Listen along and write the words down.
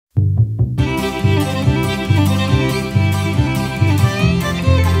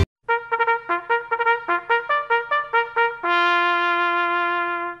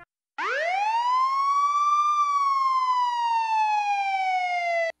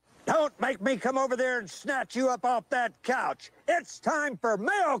make me come over there and snatch you up off that couch. It's time for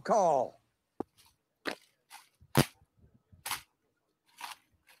mail call.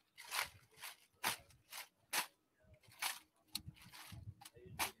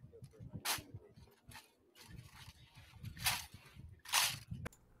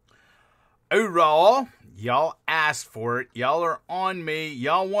 Hoorah! Y'all asked for it. Y'all are on me.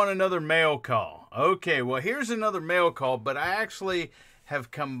 Y'all want another mail call. Okay, well, here's another mail call, but I actually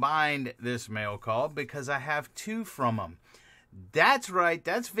have combined this mail call because I have two from them. That's right.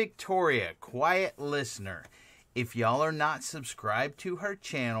 That's Victoria, quiet listener. If y'all are not subscribed to her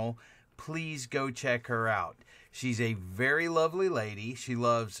channel, please go check her out. She's a very lovely lady.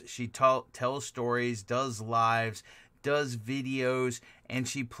 She tells stories, does lives, does videos, and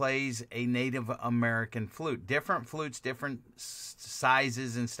she plays a Native American flute. Different flutes, different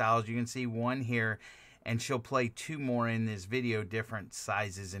sizes and styles. You can see one here, and she'll play two more in this video, different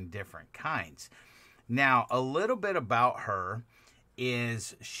sizes and different kinds. Now, a little bit about her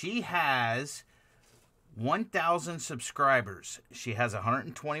is she has 1,000 subscribers. She has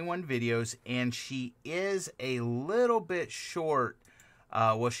 121 videos, and she is a little bit short.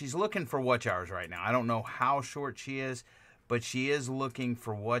 Well, she's looking for watch hours right now. I don't know how short she is, but she is looking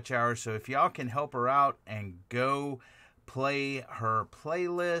for watch hours. So if y'all can help her out and go play her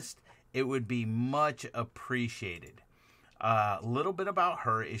playlist, it would be much appreciated. A little bit about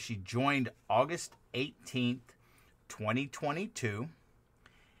her is she joined August 18th, 2022.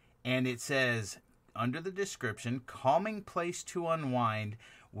 And it says, under the description, calming place to unwind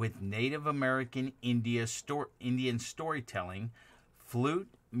with Native American Indian storytelling, flute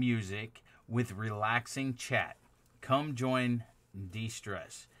music with relaxing chat. Come join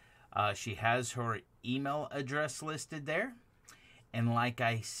De-Stress. She has her email address listed there. And like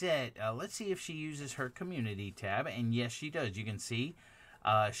I said, let's see if she uses her community tab. And yes, she does. You can see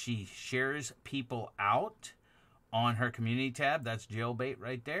she shares people out on her community tab. That's jailbait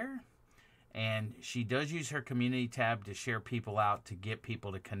right there. And she does use her community tab to share people out to get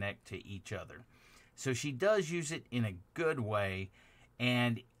people to connect to each other. So she does use it in a good way.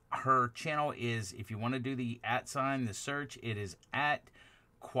 And her channel is, if you want to do the @ the search, it is at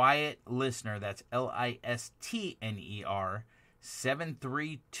Quiet Listener. That's LISTNER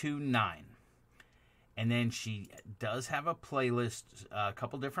 7329. And then she does have a playlist, a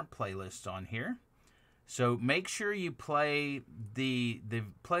couple different playlists on here. So make sure you play the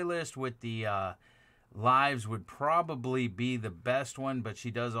playlist with the lives would probably be the best one, but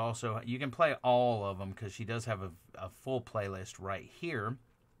she does also, you can play all of them because she does have a full playlist right here.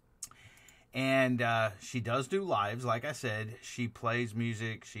 And she does do lives, like I said. She plays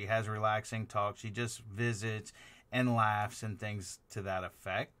music, she has relaxing talk, she just visits and laughs and things to that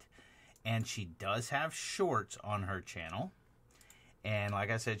effect. And she does have shorts on her channel. And like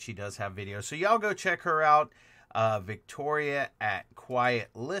I said, she does have videos. So y'all go check her out. Victoria at Quiet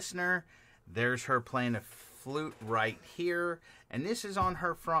Listener. There's her playing a flute right here. And this is on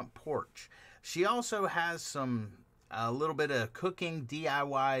her front porch. She also has a little bit of cooking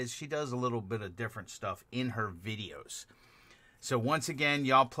DIYs. She does a little bit of different stuff in her videos. So once again,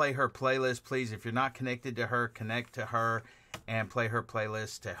 y'all play her playlist, please. If you're not connected to her, connect to her and play her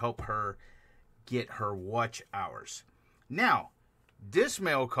playlist to help her get her watch hours. Now, this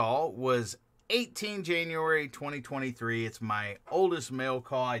mail call was 18 January 2023. It's my oldest mail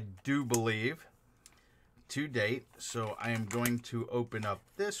call, I do believe, to date. So I am going to open up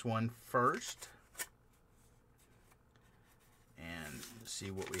this one first and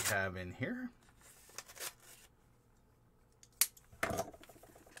see what we have in here.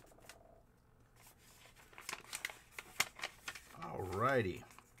 Alrighty.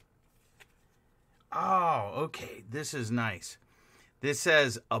 Oh, okay. This is nice. This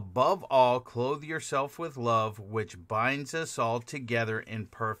says, above all, clothe yourself with love, which binds us all together in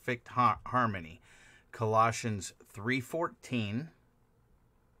perfect harmony. Colossians 3:14.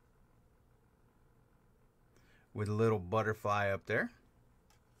 With a little butterfly up there.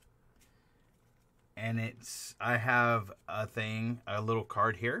 And I have a little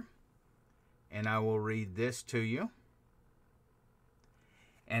card here. And I will read this to you.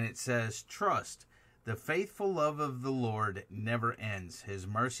 And it says, trust. The faithful love of the Lord never ends. His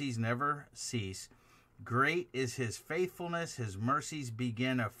mercies never cease. Great is his faithfulness. His mercies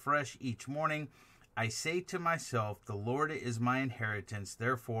begin afresh each morning. I say to myself, the Lord is my inheritance.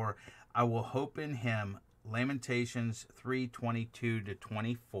 Therefore, I will hope in him. Lamentations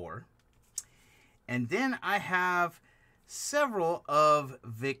 3:22-24. And then I have several of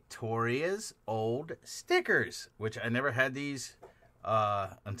Victoria's old stickers, which I never had these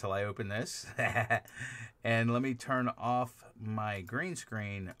until I opened this. And let me turn off my green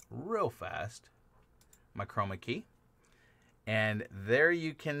screen real fast, my chroma key. And there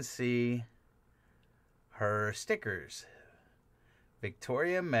you can see her stickers.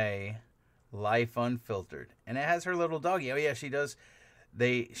 Victoria May, Life Unfiltered. And it has her little doggy. Oh yeah, she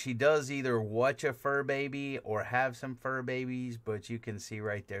does either watch a fur baby or have some fur babies, but you can see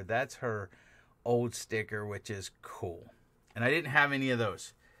right there, that's her old sticker, which is cool. And I didn't have any of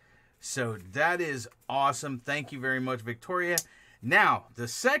those. So that is awesome. Thank you very much, Victoria. Now, the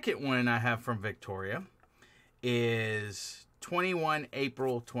second one I have from Victoria is 21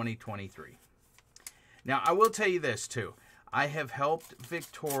 April 2023. Now, I will tell you this too. I have helped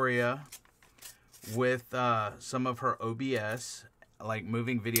Victoria with some of her OBS, like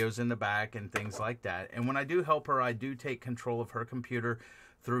moving videos in the back and things like that. And when I do help her, I do take control of her computer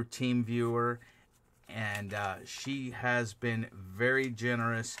through TeamViewer. And she has been very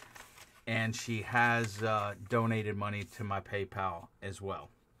generous, and she has donated money to my PayPal as well.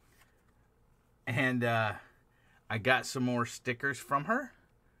 And I got some more stickers from her,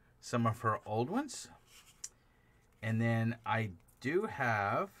 some of her old ones. And then I do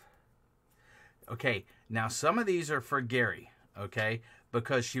have, okay, now some of these are for Gary, okay,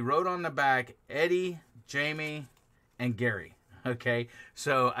 because she wrote on the back Eddie, Jamie, and Gary. Okay,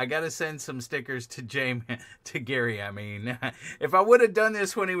 so I got to send some stickers to Gary. I mean, if I would have done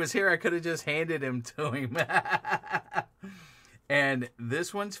this when he was here, I could have just handed him to him. And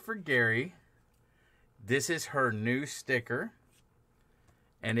this one's for Gary. This is her new sticker.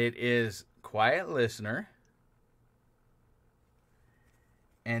 And it is Quiet Listener.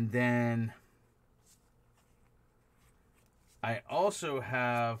 And then I also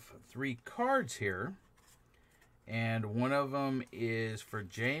have 3 cards here. And one of them is for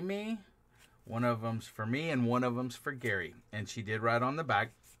Jamie, one of them's for me, and one of them's for Gary. And she did write on the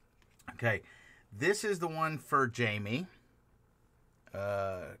back. Okay, this is the one for Jamie.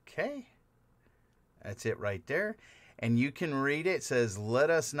 Okay, that's it right there. And you can read it. It says, "Let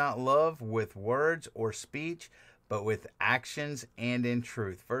us not love with words or speech, but with actions and in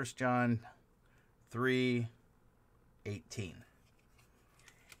truth." 1 John 3:18.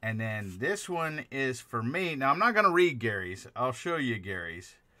 And then this one is for me. Now, I'm not going to read Gary's. I'll show you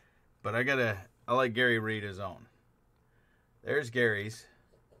Gary's. But I let Gary read his own. There's Gary's.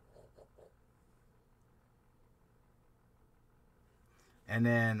 And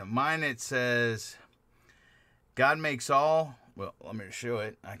then mine, it says, God makes all. Well, let me show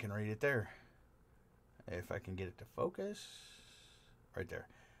it. I can read it there. If I can get it to focus. Right there.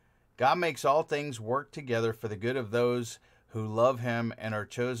 God makes all things work together for the good of those who love him and are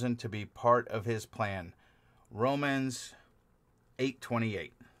chosen to be part of his plan. Romans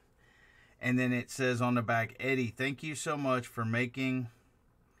 8:28. And then it says on the back, Eddie, thank you so much for making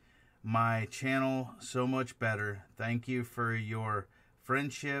my channel so much better. Thank you for your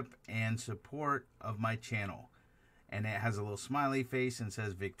friendship and support of my channel. And it has a little smiley face and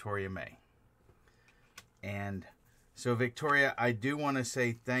says Victoria May. And so, Victoria, I do want to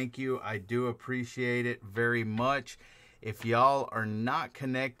say thank you. I do appreciate it very much. If y'all are not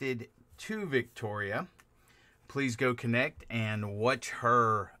connected to Victoria, please go connect and watch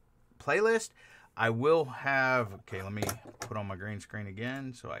her playlist. I will have, okay, let me put on my green screen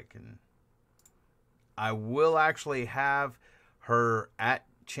again so I can. I will actually have her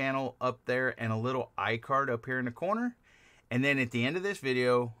 @channel up there and a little iCard up here in the corner. And then at the end of this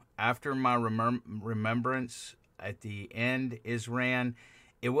video, after my remembrance at the end is ran,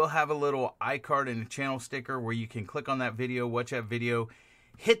 it will have a little iCard and a channel sticker where you can click on that video, watch that video,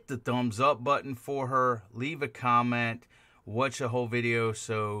 hit the thumbs up button for her, leave a comment, watch the whole video,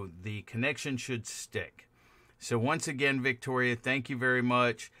 so the connection should stick. So once again, Victoria, thank you very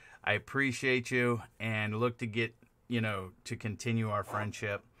much. I appreciate you and look to get, to continue our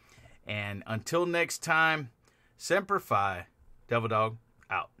friendship. And until next time, Semper Fi, Devildog.